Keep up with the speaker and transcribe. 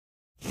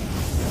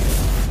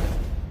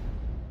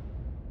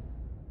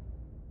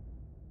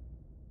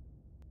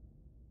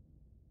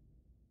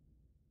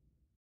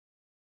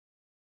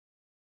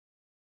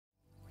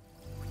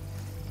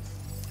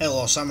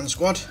Hello Salmon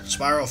Squad,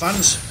 Spyro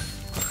fans.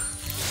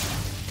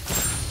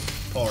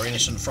 Poor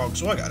innocent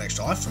frogs. Oh, I got an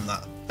extra life from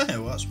that.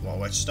 Well, that's what a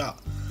way to start.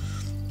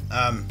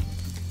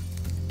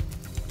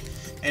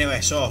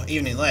 Anyway, so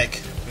Evening Lake.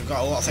 We've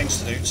got a lot of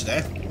things to do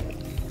today.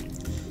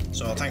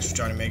 So thanks for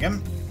joining me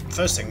again.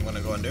 First thing I'm going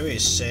to go and do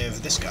is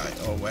save this guy.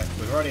 Oh wait,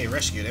 we've already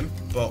rescued him,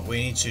 but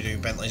we need to do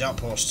Bentley's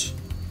outpost.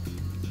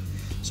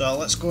 So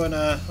let's go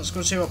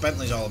and see what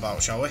Bentley's all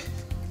about, shall we?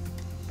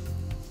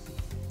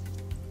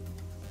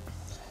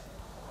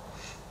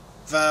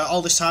 For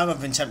all this time I've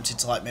been tempted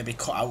to like maybe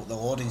cut out the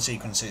loading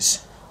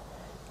sequences,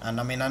 and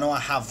I mean I know I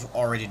have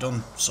already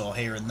done so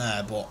here and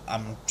there, but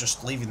I'm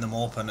just leaving them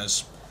open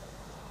as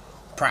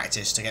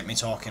practice to get me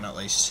talking at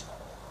least.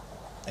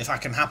 If I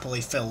can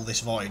happily fill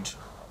this void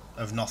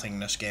of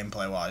nothingness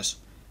gameplay wise.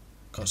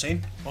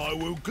 Cutscene? I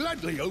will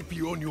gladly help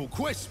you on your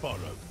quest, Spyro,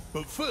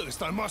 but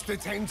first I must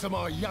attend to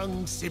my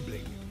young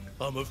sibling.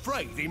 I'm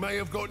afraid he may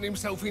have gotten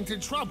himself into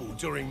trouble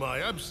during my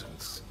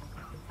absence.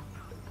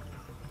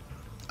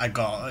 I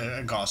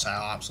gotta say,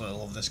 I absolutely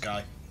love this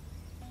guy.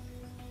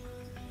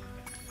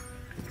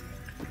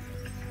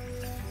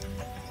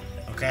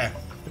 Okay,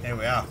 here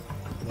we are.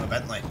 We're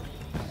Bentley.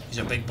 He's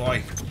a big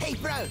boy. Hey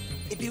bro,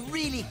 it'd be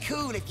really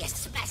cool if you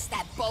smashed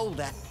that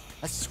boulder.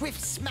 A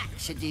swift smack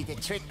should do the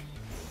trick.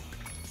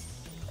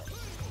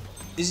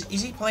 Is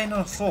he playing on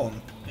a phone?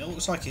 It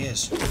looks like he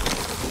is.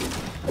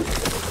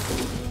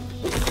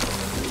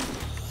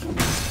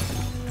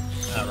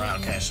 Right,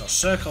 okay, so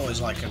circle is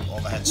like an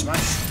overhead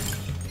smash.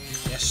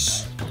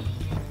 Yes.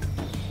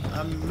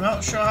 I'm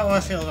not sure how I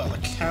feel about the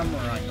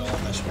camera angle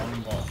on this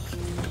one, but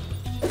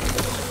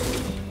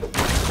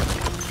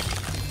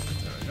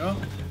there we go.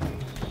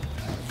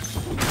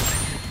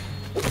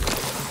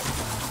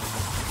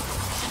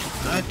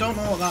 I don't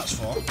know what that's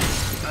for.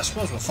 I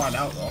suppose we'll find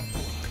out though.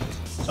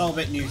 It's all a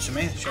bit new to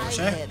me, shall we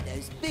say? I heard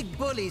those big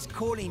bullies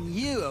calling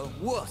you a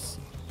wuss.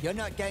 You're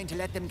not going to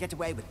let them get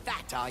away with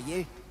that, are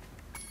you?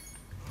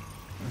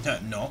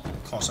 No,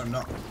 of course I'm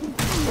not.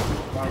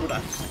 Why would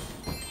I?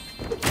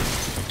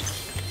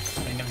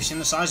 I mean, have you seen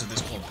the size of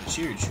this club? It's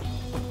huge.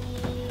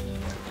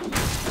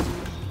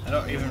 I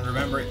don't even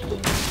remember it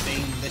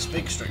being this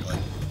big, strictly.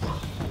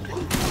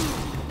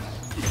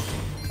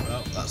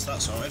 Well, that's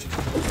that sorted.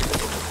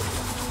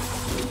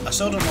 I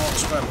still don't know what the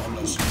square button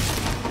does.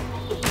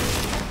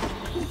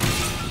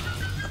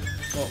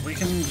 But we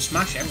can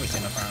smash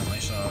everything, apparently,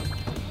 so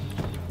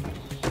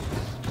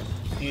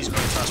he's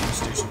going to ask me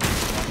to do something.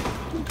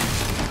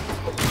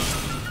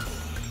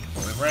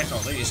 But we break all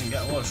these and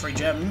get a load of free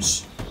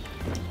gems.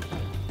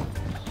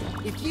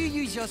 If you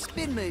use your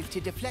spin move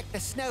to deflect the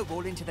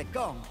snowball into the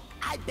gong,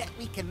 I bet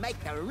we can make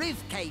the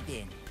roof cave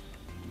in.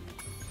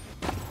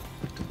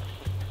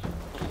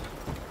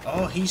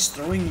 Oh, he's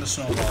throwing the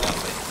snowball at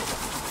me.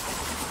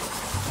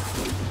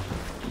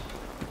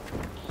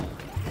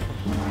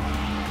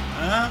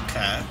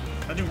 Okay.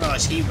 I didn't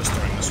realise he was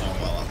throwing the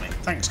snowball at me.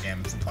 Thanks,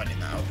 game, for pointing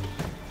that out.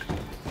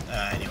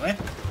 Anyway.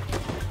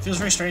 Feels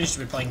very strange to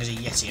be playing as a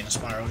Yeti in a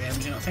Spyro game,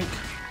 do you not think?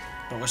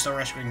 But we're still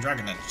rescuing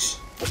dragon eggs.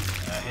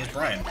 Here's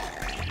Brian.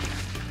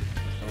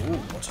 Ooh,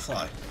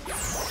 butterfly.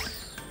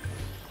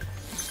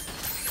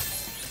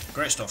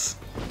 Great stuff.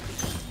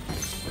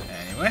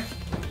 Anyway.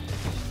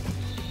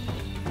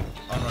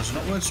 Onwards and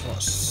upwards.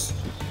 What's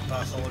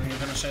Bartholomew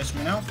going to say to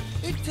me now?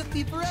 It took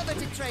me forever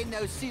to train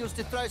those seals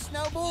to throw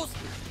snowballs.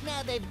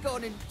 Now they've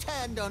gone and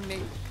turned on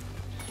me.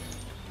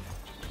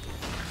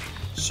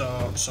 So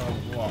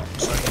what?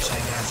 So you're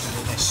saying I have to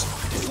do this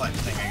deflect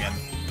thing again?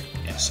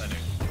 Yes, I do.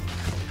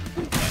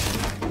 Okay.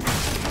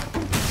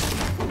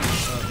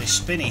 So the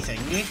spinny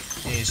thingy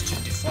is to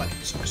deflect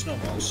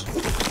snowballs.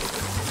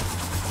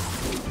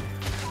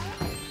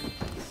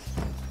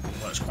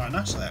 Works quite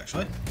nicely,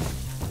 actually.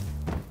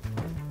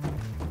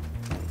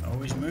 Oh,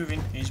 he's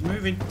moving. He's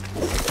moving.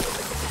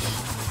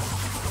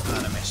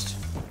 And I missed.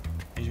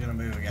 He's going to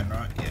move again,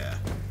 right? Yeah.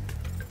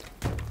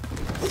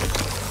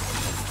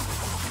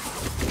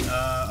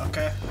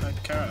 Okay,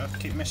 I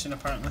keep missing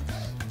apparently.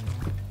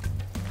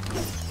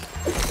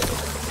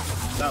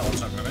 That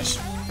one's not going to miss.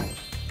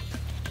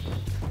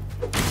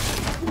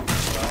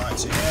 That's what I like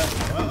to hear.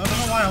 Well, I don't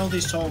know why all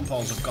these totem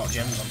poles have got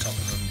gems on top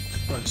of them,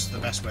 but it's the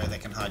best way they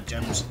can hide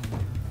gems.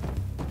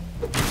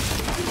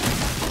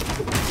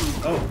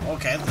 Oh,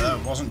 okay, there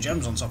wasn't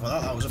gems on top of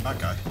that, that was a bad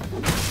guy.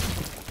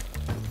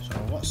 So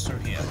what's through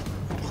here?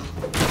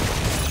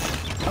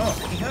 Oh,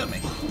 he hurt me.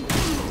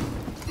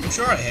 I'm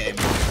sure I hit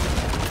him.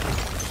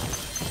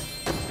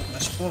 I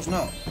suppose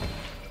not.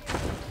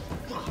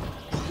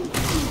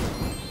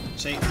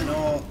 See, I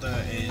know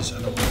there is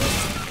another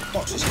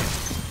boxes here.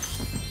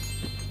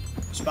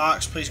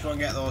 Sparx, please go and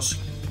get those.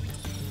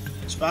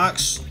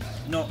 Sparx,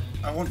 no,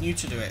 I want you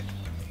to do it.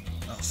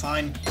 Oh,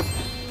 fine.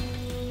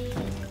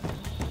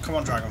 Come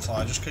on,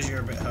 Dragonfly, just because you're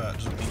a bit hurt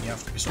doesn't mean you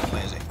have to be so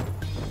lazy.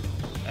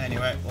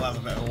 Anyway, we'll have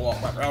a bit of a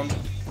walk back round.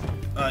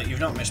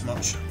 You've not missed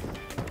much.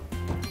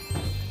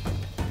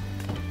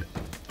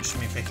 Just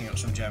me picking up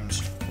some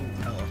gems.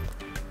 Ooh, hello.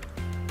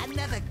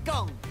 Another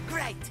gong,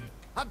 great!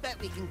 I bet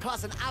we can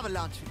cause an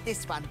avalanche with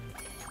this one.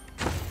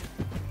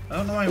 I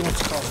don't know why he wants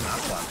to cause an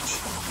avalanche.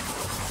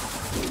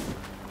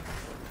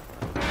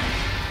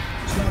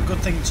 It's not a good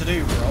thing to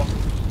do, bro.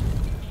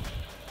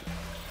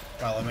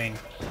 Well, I mean,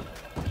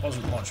 it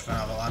wasn't much of an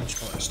avalanche,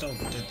 but it still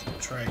did the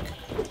trick.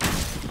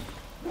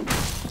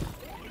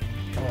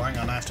 Oh, hang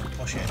on, I have to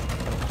push it.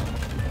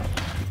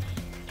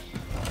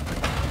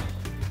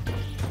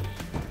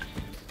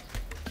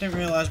 Didn't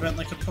realise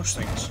Bentley could push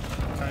things.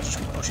 Can I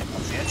just push it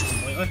off the edge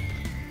completely?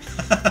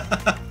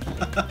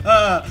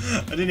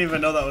 I didn't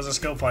even know that was a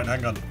skill point,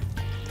 hang on.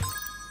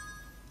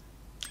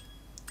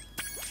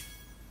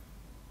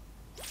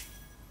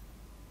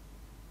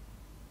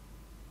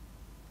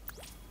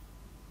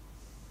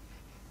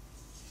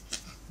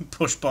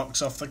 Push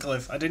box off the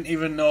cliff. I didn't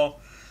even know.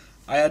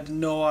 I had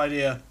no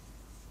idea.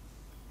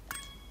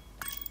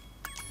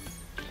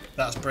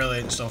 That's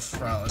brilliant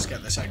stuff. Right, let's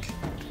get this egg.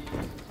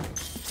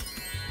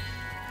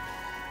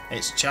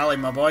 It's Charlie,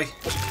 my boy.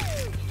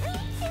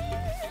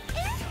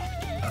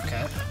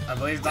 Okay, I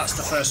believe that's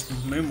the first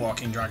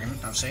moonwalking dragon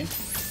I've seen.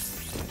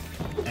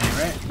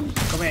 Anyway,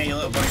 come here, you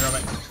little bunny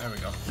rabbit. There we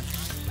go.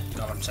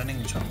 God, I'm sending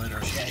you to a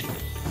murderous yay.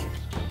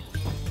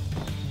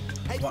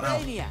 Hey, What now?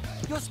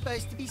 Brainiac, you're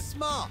supposed to be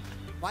smart.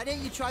 Why don't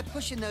you try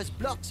pushing those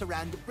blocks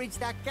around to bridge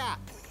that gap?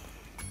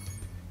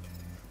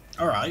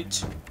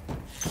 Alright.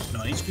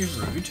 No need to be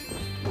rude.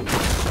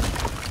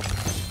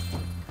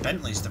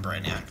 Bentley's the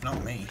brainiac,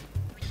 not me.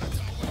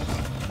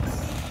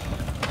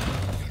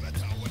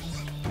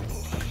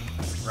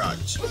 Right.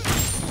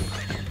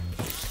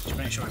 Just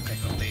make sure we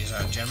pick up these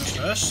gems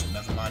first.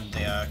 Never mind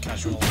the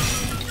casual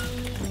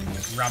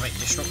rabbit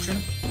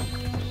destruction.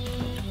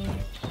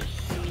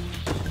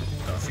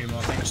 Got a few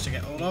more things to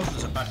get hold of.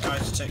 There's a bad guy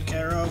to take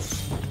care of.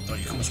 Don't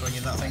you come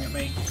swinging that thing at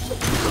me.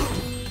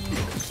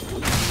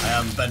 I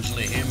am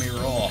Bentley, hear me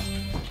roar.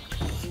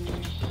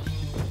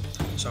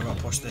 So I've got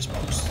to push this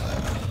box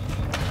there.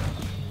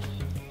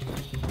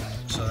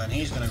 So then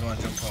he's going to go and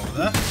jump over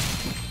there.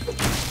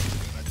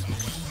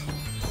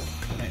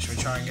 Make sure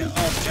we try and get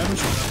all the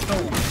gems, because I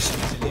don't want to miss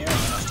anything here and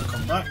then have to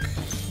come back.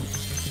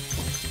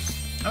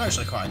 I'm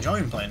actually quite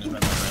enjoying playing as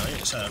Bentley, really.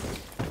 It's a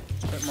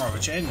bit more of a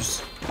change.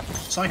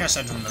 It's like I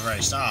said from the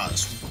very start,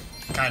 it's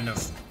kind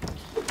of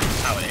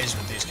how it is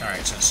with these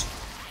characters.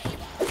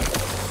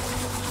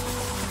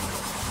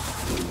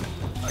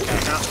 Okay, I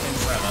can't spin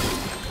forever,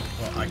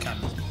 but I can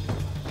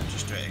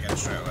just do it again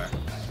straight away.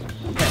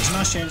 Yeah, it's a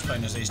nice change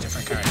playing as these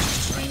different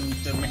characters. I mean,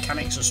 the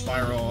mechanics of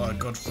Spyro are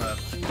good for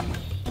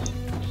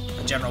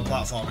a general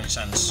platforming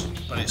sense,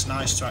 but it's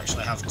nice to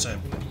actually have to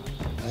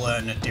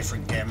learn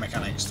different game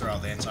mechanics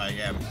throughout the entire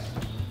game.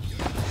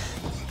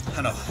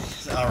 I know,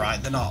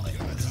 alright, they're not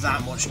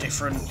that much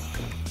different,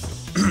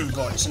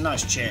 but it's a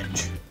nice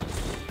change.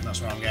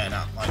 That's what I'm getting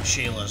at. Like,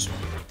 Sheila's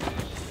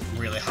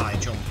really high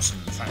jumps,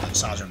 and the fact that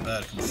Sergeant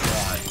Bird can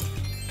fly.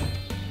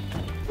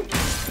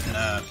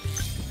 And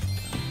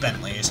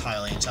Bentley is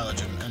highly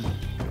intelligent and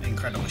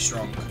incredibly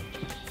strong.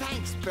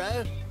 Thanks,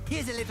 bro.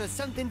 Here's a little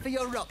something for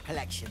your rock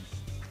collection.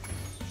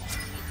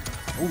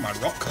 Ooh, my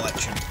rock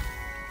collection.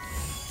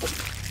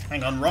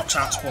 Hang on, rocks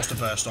aren't supposed to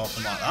burst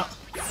open like that.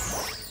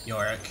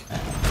 Yorick.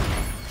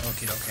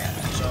 Okie dokie.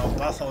 So,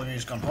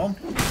 Bartholomew's gone home.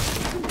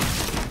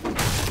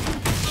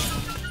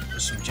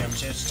 There's some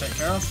gems here to take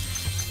care of.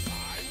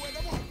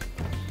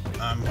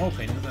 I'm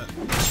hoping that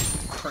this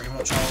is pretty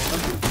much all of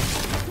them.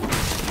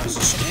 There's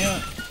some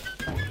here.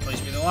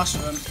 Please be the last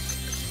of them.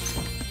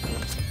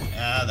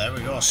 Yeah, there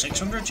we go.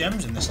 600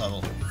 gems in this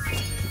level.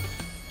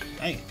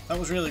 Hey, that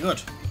was really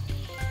good.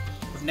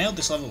 We've nailed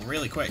this level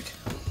really quick.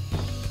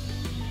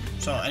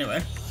 So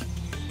anyway,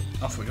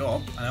 off we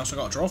go. And I also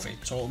got a trophy,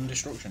 Total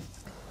Destruction.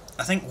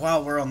 I think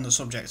while we're on the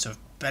subject of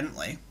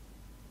Bentley,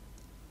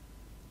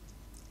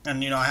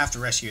 and you know I have to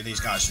rescue these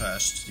guys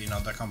first, you know,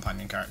 they're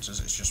companion characters,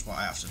 it's just what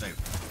I have to do.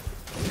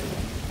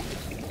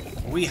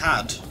 We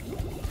had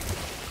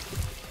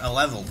a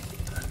level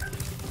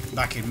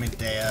back in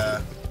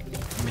Midday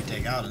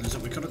Gardens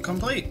that we couldn't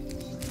complete.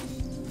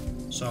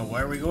 So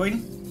where are we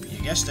going? You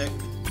guessed it.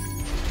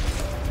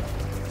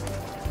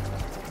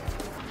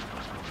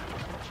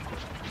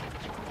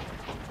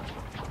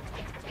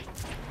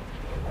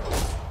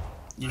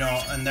 You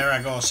know, and there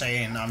I go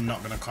saying I'm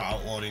not going to cut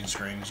out loading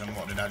screens, and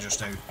what did I just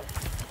do?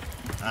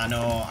 I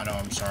know,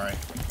 I'm sorry.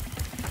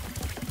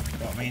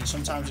 But I mean,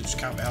 sometimes it just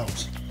can't be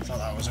helped. I thought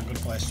that was a good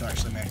place to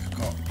actually make a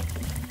cut.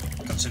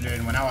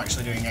 Considering we're now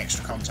actually doing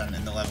extra content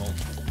in the level,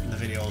 the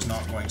video is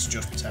not going to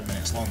just be 10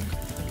 minutes long.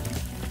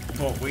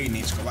 But we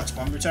need to go back to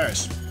Banbury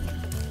Terrace.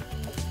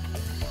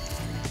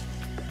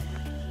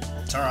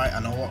 It's alright, I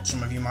know what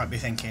some of you might be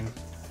thinking.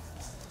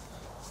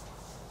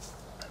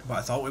 But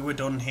I thought we were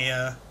done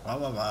here, blah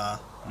blah blah.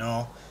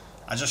 No,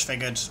 I just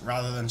figured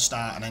rather than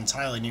start an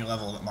entirely new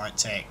level that might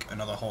take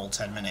another whole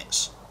 10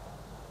 minutes,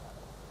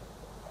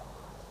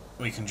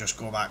 we can just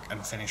go back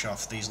and finish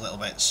off these little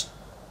bits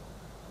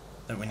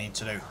that we need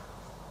to do.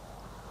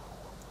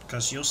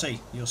 Because you'll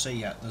see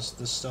yet, there's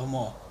still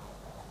more.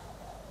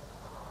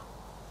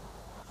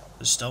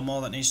 There's still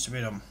more that needs to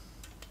be done.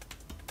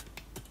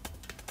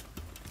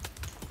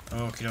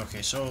 Okay,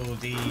 okay, so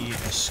the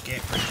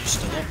escape bridge is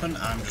still open.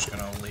 I'm just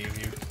gonna leave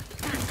you.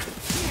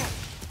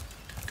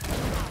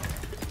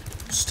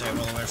 Stay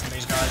well away from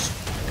these guys.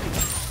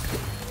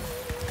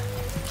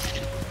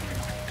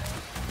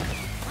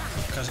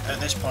 Because at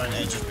this point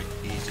it'd just be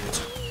easier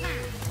to...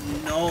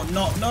 No,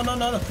 no, no, no,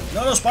 no, no,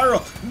 no, no, Spyro!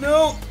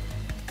 No!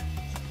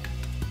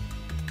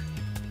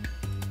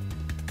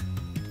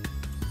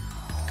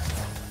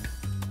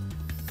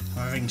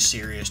 I'm having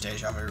serious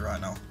deja vu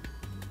right now.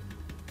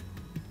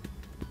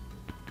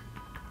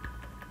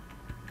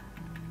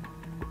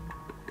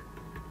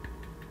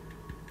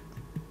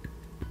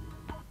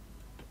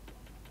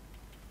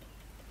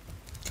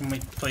 Can we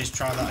please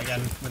try that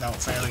again without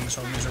failing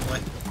so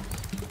miserably?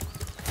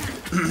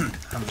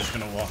 I'm just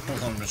gonna walk.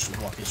 I'm just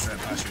walking straight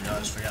past you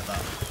guys. Forget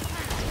that.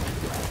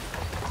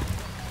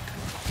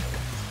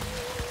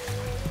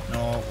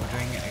 No, we're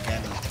doing it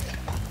again.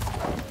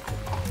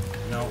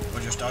 No,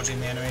 we're just dodging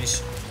the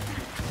enemies.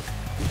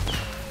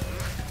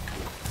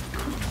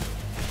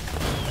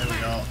 There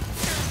we go.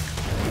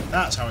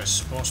 That's how it's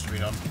supposed to be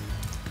done.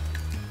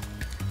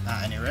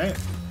 At any rate,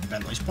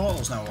 Bentley's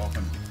portal's now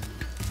open.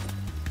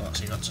 What's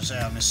he got to say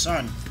on this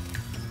sign?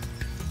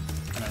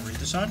 Can I read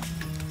the sign?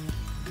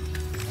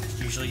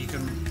 Usually you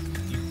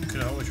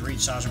could always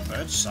read Sergeant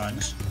Bird's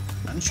signs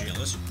and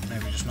Sheila's,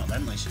 maybe just not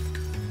Bentley's.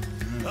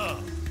 Ah,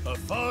 a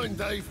fine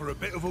day for a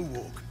bit of a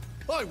walk.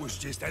 I was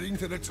just heading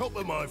to the top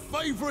of my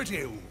favourite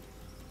hill.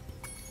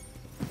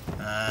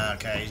 Ah,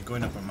 okay, he's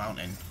going up a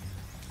mountain.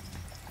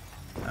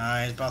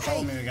 Ah, it's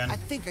Bartholomew again. I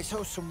think I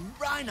saw some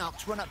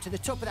rhinox run up to the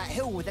top of that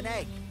hill with an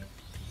egg.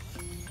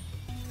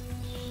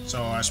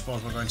 So I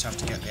suppose we're going to have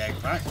to get the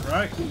egg back,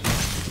 right?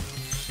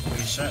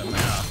 We certainly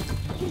are.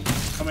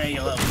 Come here,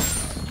 you little...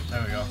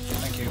 There we go.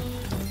 Thank you.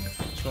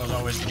 I suppose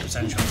always the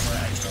potential for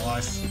an extra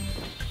life.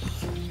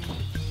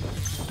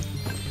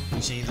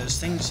 You see, there's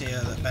things here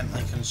that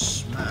Bentley can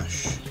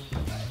smash.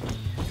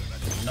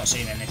 I've not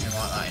seen anything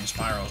like that in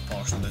Spyro's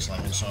portion of this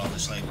level, so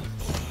obviously...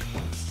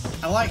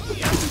 I like that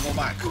you have to go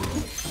back.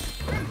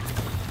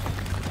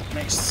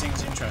 Makes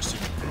things interesting.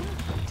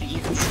 Think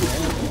you can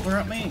roll over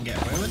at me and get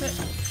away with it?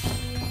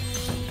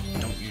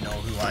 Don't you know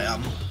who I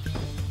am?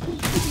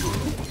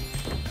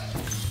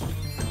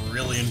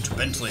 Brilliant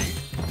Bentley.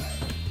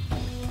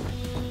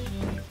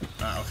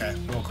 Right, okay,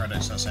 roll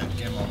credits, that's it,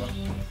 game over.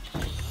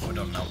 We're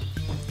done now.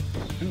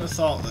 Wouldn't have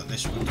thought that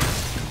this would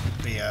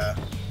be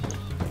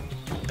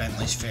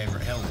Bentley's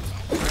favourite hill.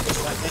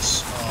 Like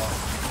this, or...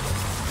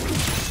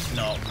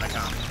 No, I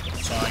can't.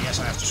 So I guess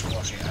I have to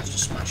squash it, I have to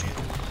smash it.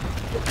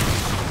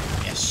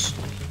 Yes.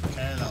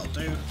 Okay, that'll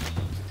do.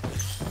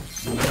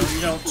 No,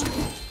 you don't.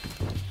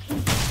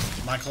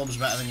 My club's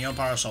better than your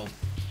parasol.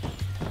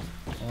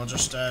 I'll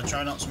just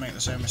try not to make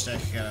the same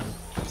mistake again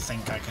and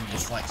think I can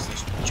deflect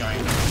this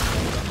giant...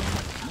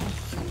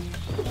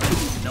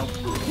 Nope.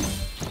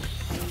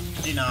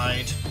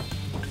 Denied.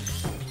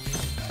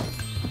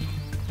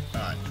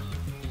 Right.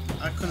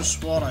 I could have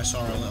sworn I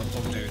saw a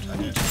little bug dude. I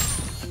did.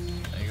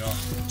 There you go.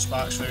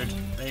 Sparx food.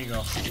 There you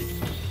go.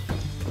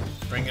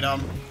 Bring it on.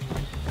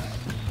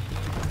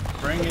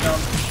 Bring it on.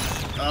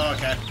 Oh,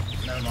 okay.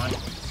 Never mind.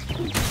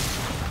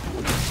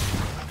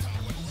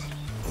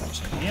 What's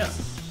in here?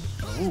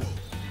 Ooh.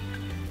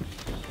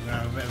 We're gonna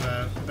have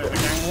a bit of a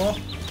gang war.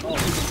 Oh,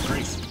 good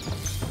grief.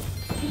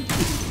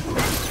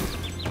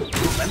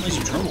 Bentley's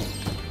in trouble.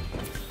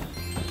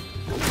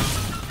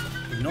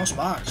 With no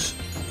Sparx.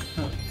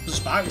 The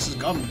Sparx is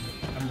gone.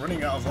 I'm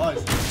running out of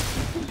life.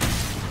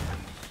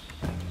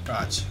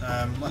 Right,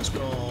 let's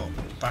go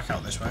back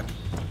out this way.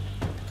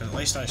 Because at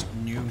least I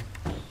knew...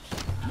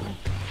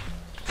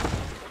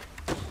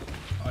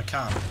 Oh, I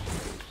can't.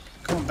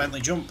 Come on,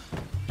 Bentley, jump.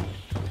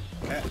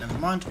 Okay, never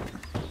mind.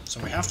 So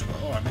we have to go...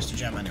 Oh, I missed a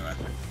gem anyway.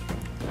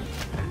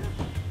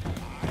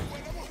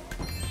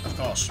 Of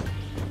course.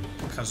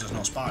 Because there's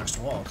no Sparx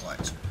to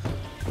auto-collect.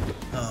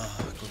 Oh,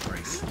 good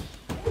grief.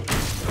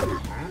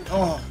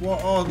 Oh,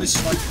 what? Oh, this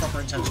is like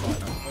proper intense fight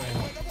now.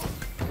 Oh,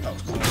 that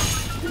was close.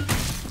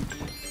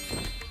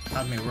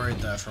 Had me worried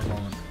there for a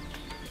moment.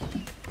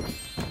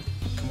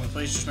 Can we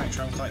please just make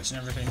sure I'm collecting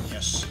everything?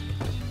 Yes.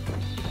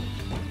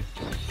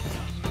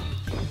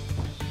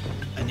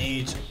 I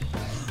need...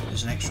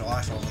 There's an extra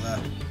life over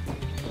there.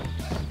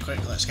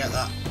 Quick, let's get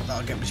that.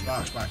 That'll get me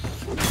Sparx back.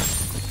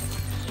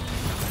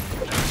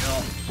 There we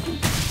go.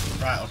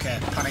 Right, okay.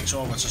 Panic's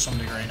over to some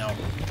degree now.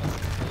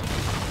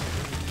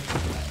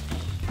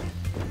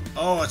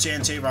 Oh, a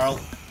TNT barrel.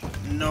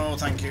 No,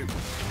 thank you.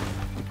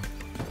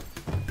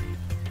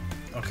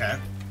 Okay.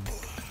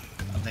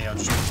 Are they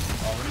just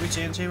all going to be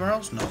TNT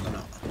barrels? No, they're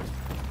not.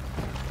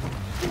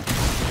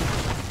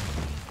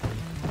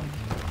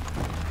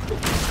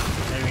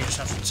 Maybe you just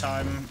have to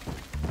time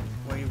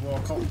where you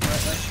walk up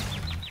correctly.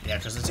 Yeah,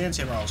 because the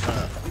TNT barrels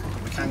hurt.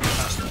 We can get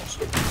past those.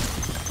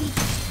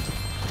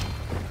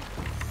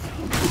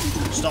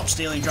 Stop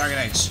stealing dragon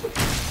eggs.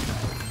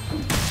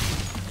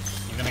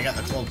 You're going to get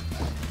the club.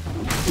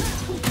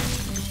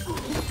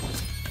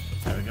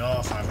 There we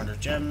go, 500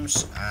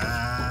 gems,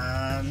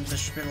 and this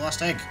should be the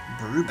last egg.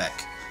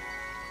 Brubeck.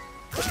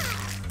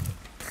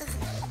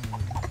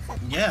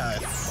 Yeah, I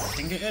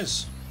think it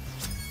is.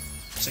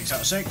 6 out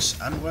of 6,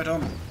 and we're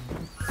done.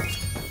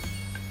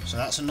 So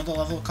that's another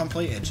level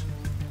completed.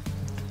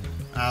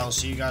 I'll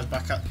see you guys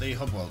back at the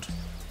hub world.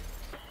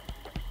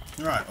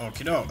 Right,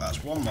 okie doke,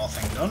 that's one more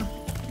thing done.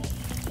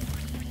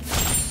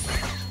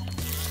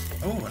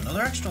 Oh,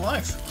 another extra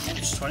life.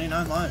 It's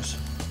 29 lives.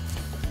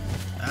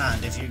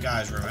 And if you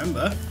guys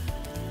remember,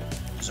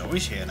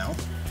 Zoe's here now.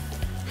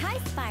 Hi,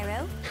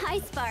 Spyro. Hi,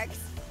 Sparx.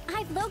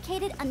 I've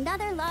located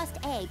another lost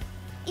egg.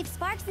 If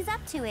Sparx is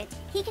up to it,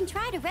 he can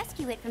try to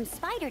rescue it from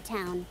Spider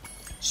Town.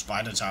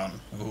 Spider Town.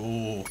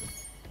 Ooh.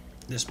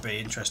 This be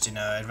interesting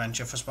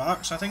adventure for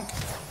Sparx, I think.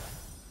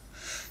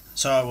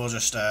 So we'll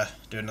just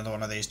do another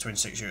one of these twin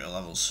stick shooter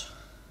levels.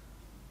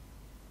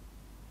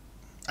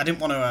 I didn't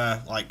want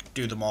to like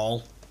do them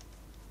all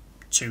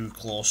too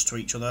close to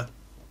each other,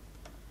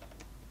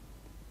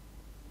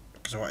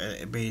 because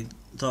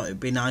thought it'd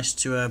be nice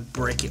to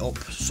break it up,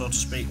 so to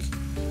speak.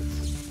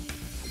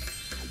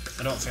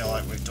 I don't feel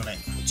like we've done it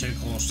too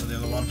close to the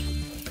other one,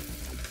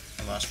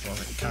 although I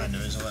suppose it kind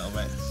of is a little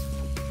bit.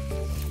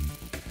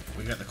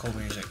 We get the cool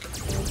music.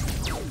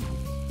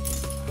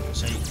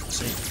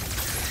 See.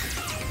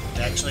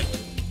 They actually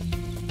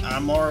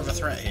are more of a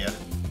threat here.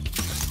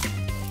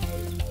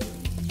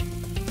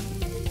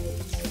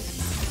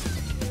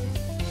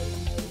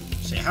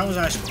 See, how was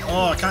I...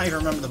 Oh, I can't even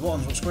remember the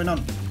buttons. What's going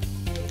on?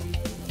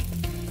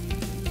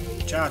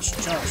 Charge.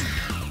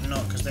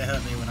 No, because they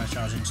hurt me when I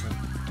charge into them.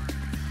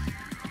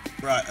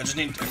 Right, I just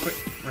need to quick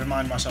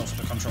remind myself of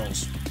the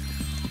controls.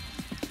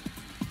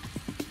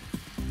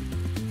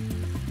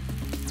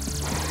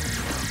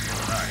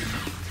 Right.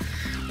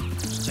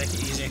 Just take it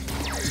easy.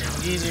 Take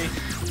it easy.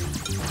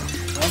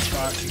 Come on,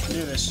 Sparx, you can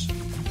do this.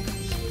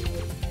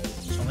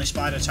 It's only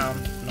Spider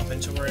Town, nothing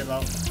to worry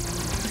about.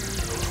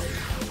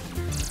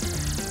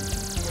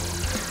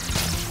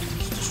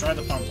 Just destroy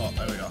the plant pot,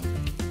 there we go.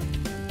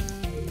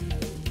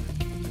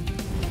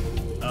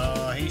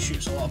 He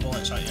shoots a lot of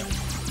bullets at you.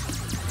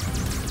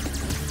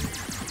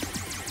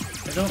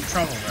 They don't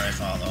travel very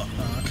far though.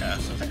 Oh, okay,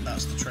 so I think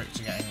that's the trick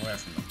to getting away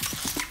from them.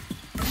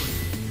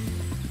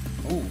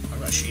 Ooh, I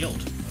got a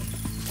shield.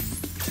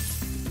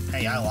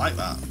 Hey, I like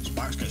that.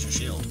 Sparx gets a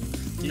shield.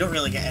 You don't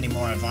really get any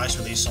more advice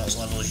with these sorts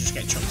of levels, you just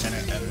get chucked in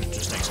it and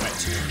just expect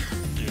to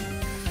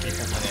keep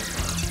up with it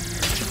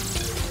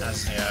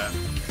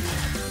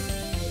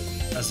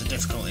as the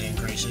difficulty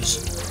increases.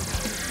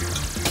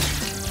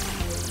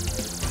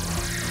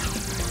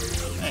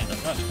 Hey, not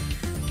bad.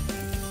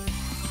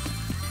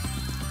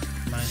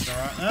 Mine's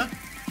alright there.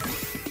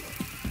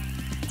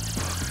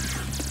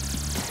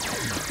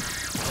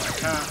 But I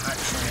can't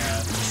actually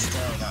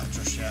destroy that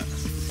just yet.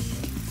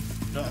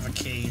 Don't have a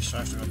key, so I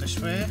have to go this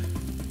way.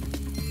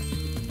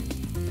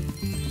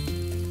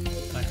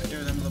 I could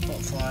do them with a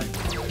butterfly.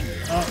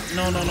 Oh,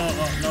 no.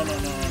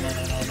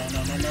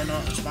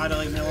 Spider,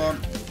 leave me alone.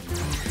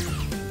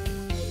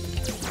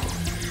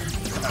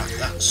 Look at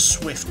that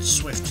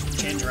swift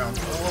change around.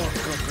 Oh,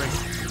 good grief.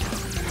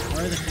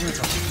 Where are they coming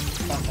from?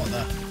 Plant pot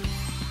there.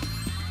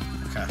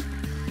 Okay.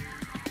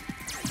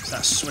 It's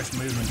that swift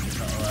movement you've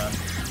got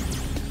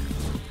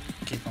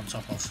to keep on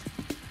top of.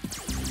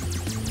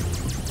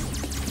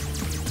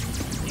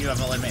 You have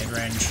a limited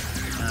range,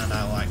 and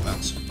I like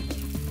that.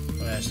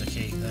 Where's the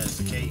key? There's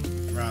the key.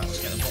 Right, let's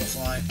get the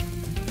butterfly.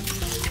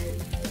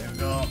 There we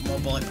go. More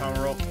bullet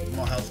power up,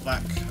 more health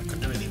back. I could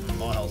do with even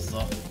more health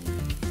though.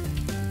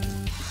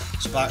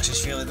 Sparx is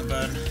feeling the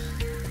burn.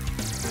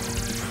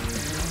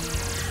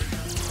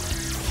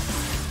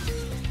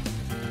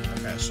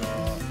 Okay, so...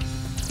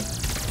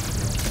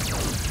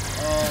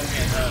 Oh, I'm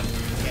getting hurt.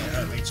 I'm getting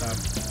hurt big time.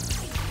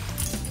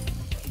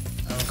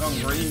 I've gone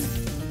green.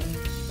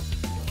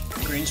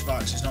 Green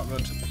Sparx is not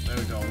good. There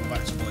we go, we're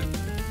back to blue.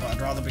 But I'd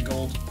rather be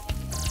gold.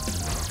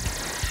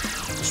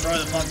 Destroy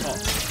the plant pot.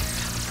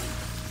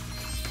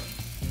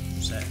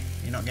 That's it.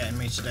 You're not getting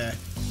me today.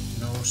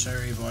 No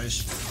sorry,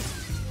 boys.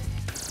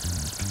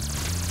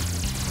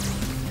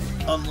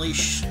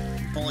 Unleash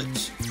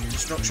bullet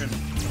destruction.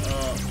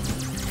 Oh,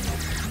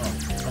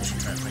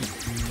 concentrate me.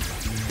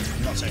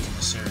 I'm not taking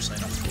this seriously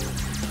enough.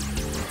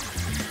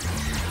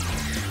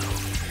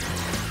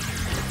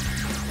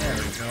 There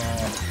we go.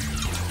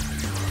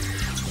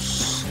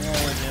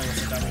 Slowly be able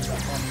to damage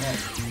that plant pot.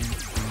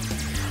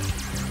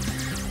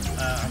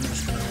 I'm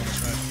just going to go this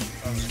way.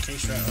 Oh, there's a key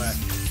straight away.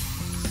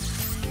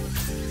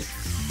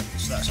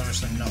 So that's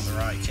obviously not the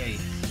right key.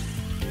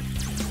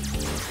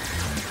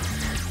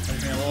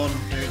 Leave me alone,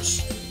 dudes.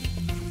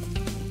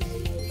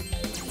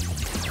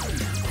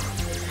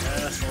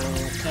 Careful,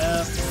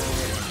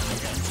 I'm gonna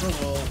get in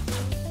trouble.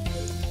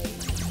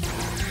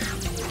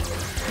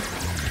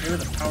 Give me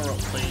the power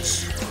up, please.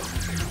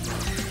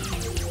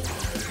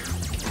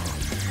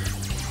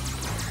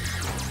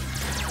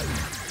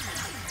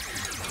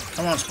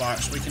 Come on,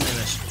 Sparx, we can do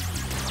this.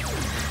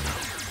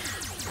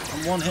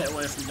 I'm one hit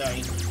away from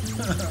dying.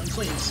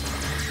 Please.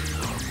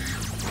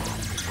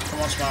 Come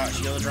on,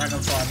 Sparx, you're the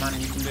dragonfly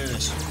man, you can do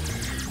this.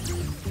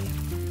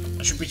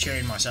 I should be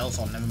cheering myself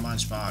on, never mind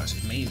Sparx.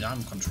 It's me,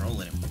 I'm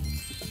controlling him.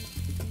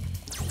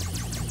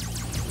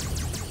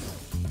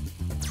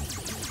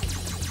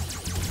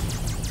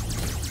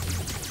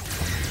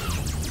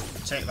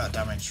 Take that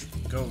damage.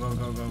 Go, go,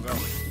 go, go, go.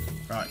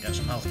 Right, get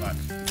some health back.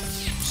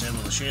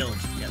 Disable the shield.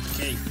 Get the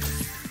key.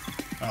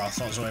 Oh, I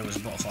thought Zoe was a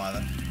butterfly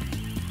then.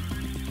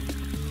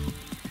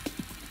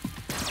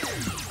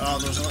 Oh,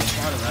 there was a little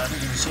spider there. I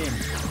didn't even see him.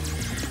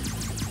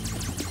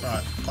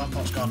 Right, plant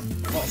pot's gone.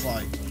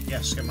 Butterfly.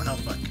 Yes, get my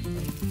health back.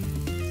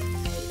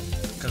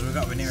 Because we've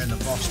got to be nearing the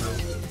boss now.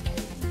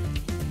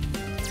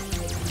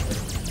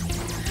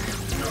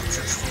 Not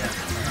just yet,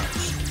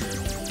 perhaps.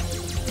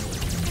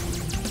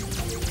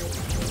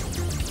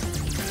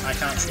 I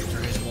can't shoot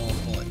through his wall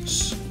of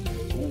bullets.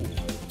 Ooh.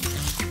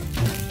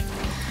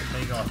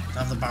 There you go.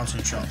 Have the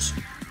bouncing shots.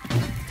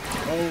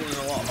 Oh, there's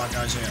a lot of bad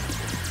guys here.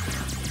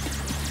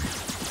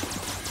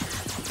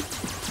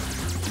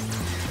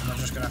 I'm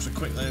just going to have to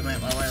quickly make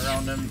my way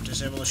around him.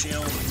 Disable the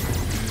shield.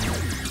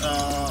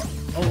 Oh,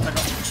 I got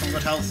some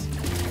good health.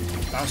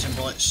 Bouncing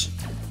bullets.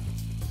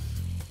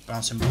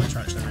 Bouncing bullets are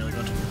actually really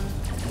good.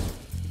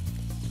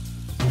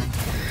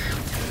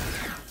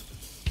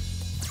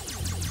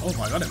 Oh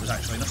my god, it was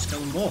actually enough to kill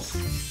them both.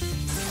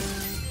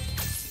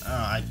 Oh,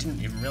 I didn't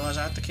even realise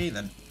I had the key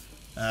then.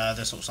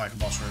 This looks like a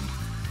boss room.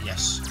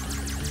 Yes.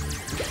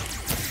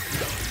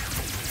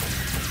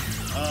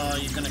 Oh,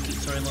 you're going to keep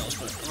throwing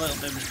little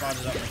baby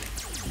spiders at me.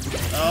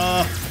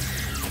 Oh!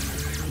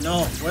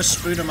 No, where's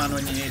Spooderman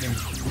when you need him?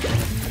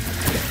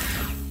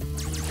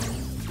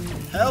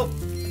 Help!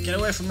 Get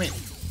away from me!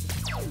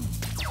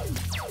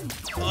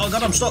 Oh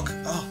god, I'm stuck!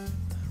 Oh,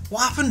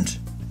 what happened?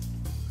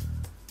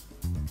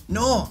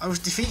 No, I was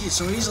defeated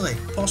so easily.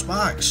 Poor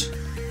Sparx.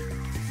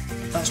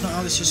 That's not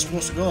how this is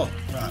supposed to go.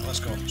 Right, let's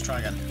go. Let's try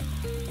again.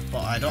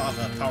 But I don't have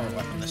a power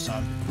weapon this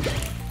time.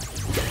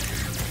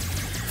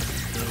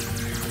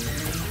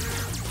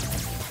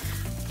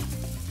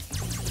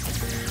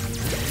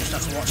 Just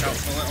have to watch out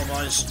for the little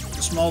boys.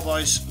 The small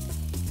boys.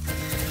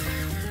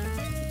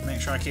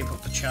 Make sure I keep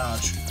up the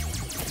charge.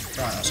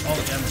 Right, that's all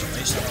the gems at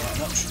least. I don't know that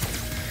much.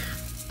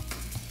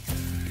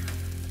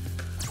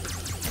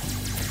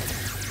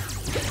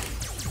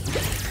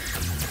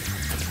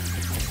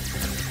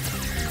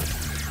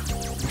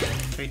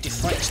 He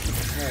deflects the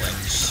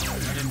bullets. I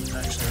didn't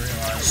actually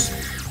realise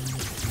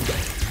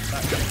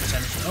that kind of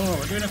potential. Oh,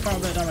 we're doing quite a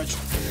bit of damage.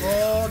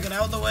 Oh, get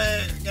out of the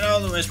way! Get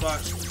out of the way,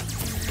 Sparx.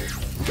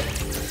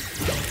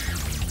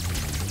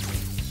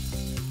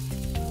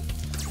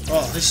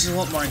 Oh, this is a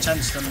lot more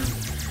intense than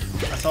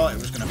I thought it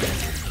was going to be.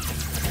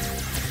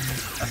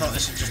 I thought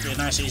this would just be a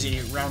nice,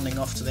 easy rounding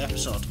off to the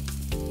episode,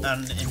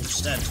 and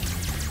instead,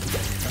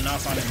 I'm now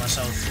finding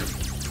myself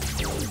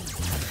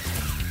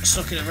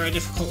stuck in a very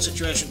difficult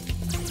situation.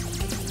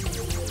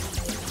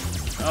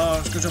 Oh,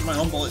 it's good job my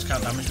own bullets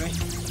can't damage me.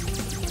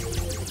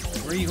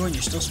 Where are you going?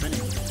 You're still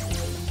spinning.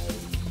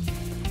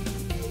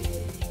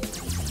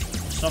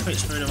 Stop it,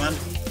 Spooderman.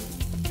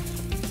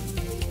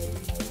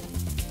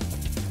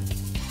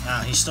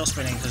 Ah, he's still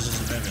spinning because there's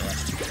a baby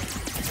left.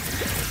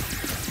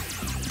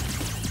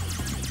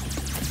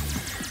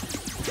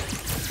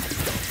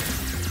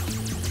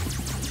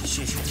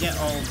 So if you get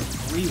all the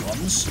green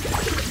ones,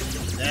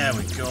 there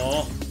we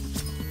go.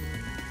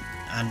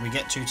 And we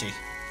get Tootie.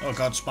 Oh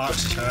god,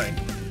 Sparx is hurting.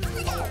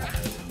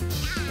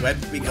 Web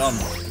be gone.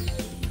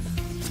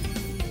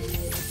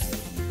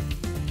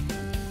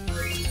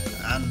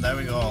 And there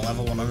we go,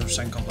 level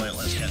 100% complete.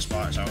 Let's get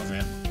Sparx out of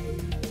here.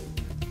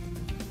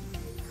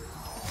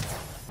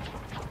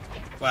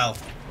 Well,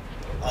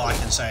 all I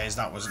can say is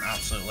that was an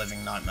absolute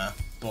living nightmare.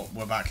 But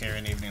we're back here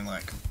in Evening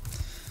Lake.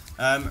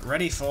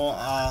 Ready for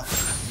our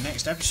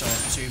next episode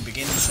to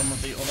begin some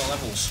of the other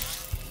levels.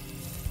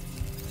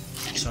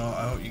 So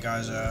I hope you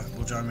guys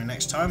will join me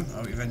next time. I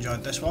hope you've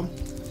enjoyed this one.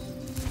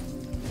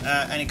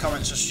 Any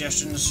comments or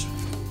suggestions,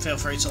 feel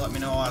free to let me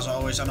know as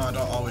always. I know I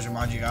don't always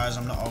remind you guys,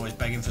 I'm not always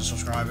begging for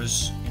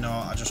subscribers. You know,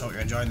 I just hope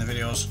you're enjoying the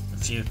videos.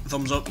 If you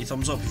thumbs up, you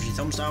thumbs up. If you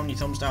thumbs down, you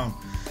thumbs down.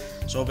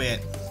 So be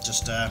it.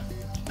 Just, I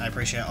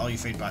appreciate all your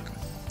feedback.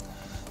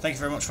 Thank you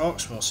very much,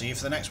 folks. We'll see you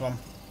for the next one.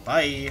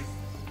 Bye!